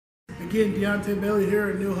Again, DeOntae Bailey here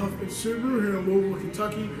at New Huffman Subaru here in Louisville,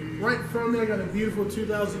 Kentucky. Right in front of me, I got a beautiful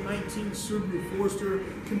 2019 Subaru Forester,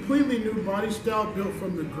 completely new body style, built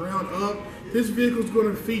from the ground up. This vehicle is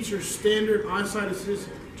going to feature standard eyesight assist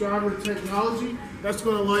driver technology. That's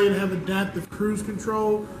going to allow you to have adaptive cruise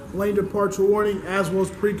control, lane departure warning, as well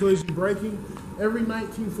as pre-collision braking. Every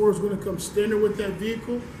 19.4 is going to come standard with that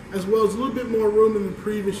vehicle, as well as a little bit more room than the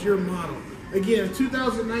previous year model. Again, a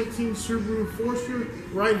 2019 Subaru Forester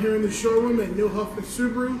right here in the showroom at New Huffman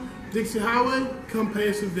Subaru, Dixie Highway. Come pay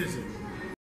us a visit.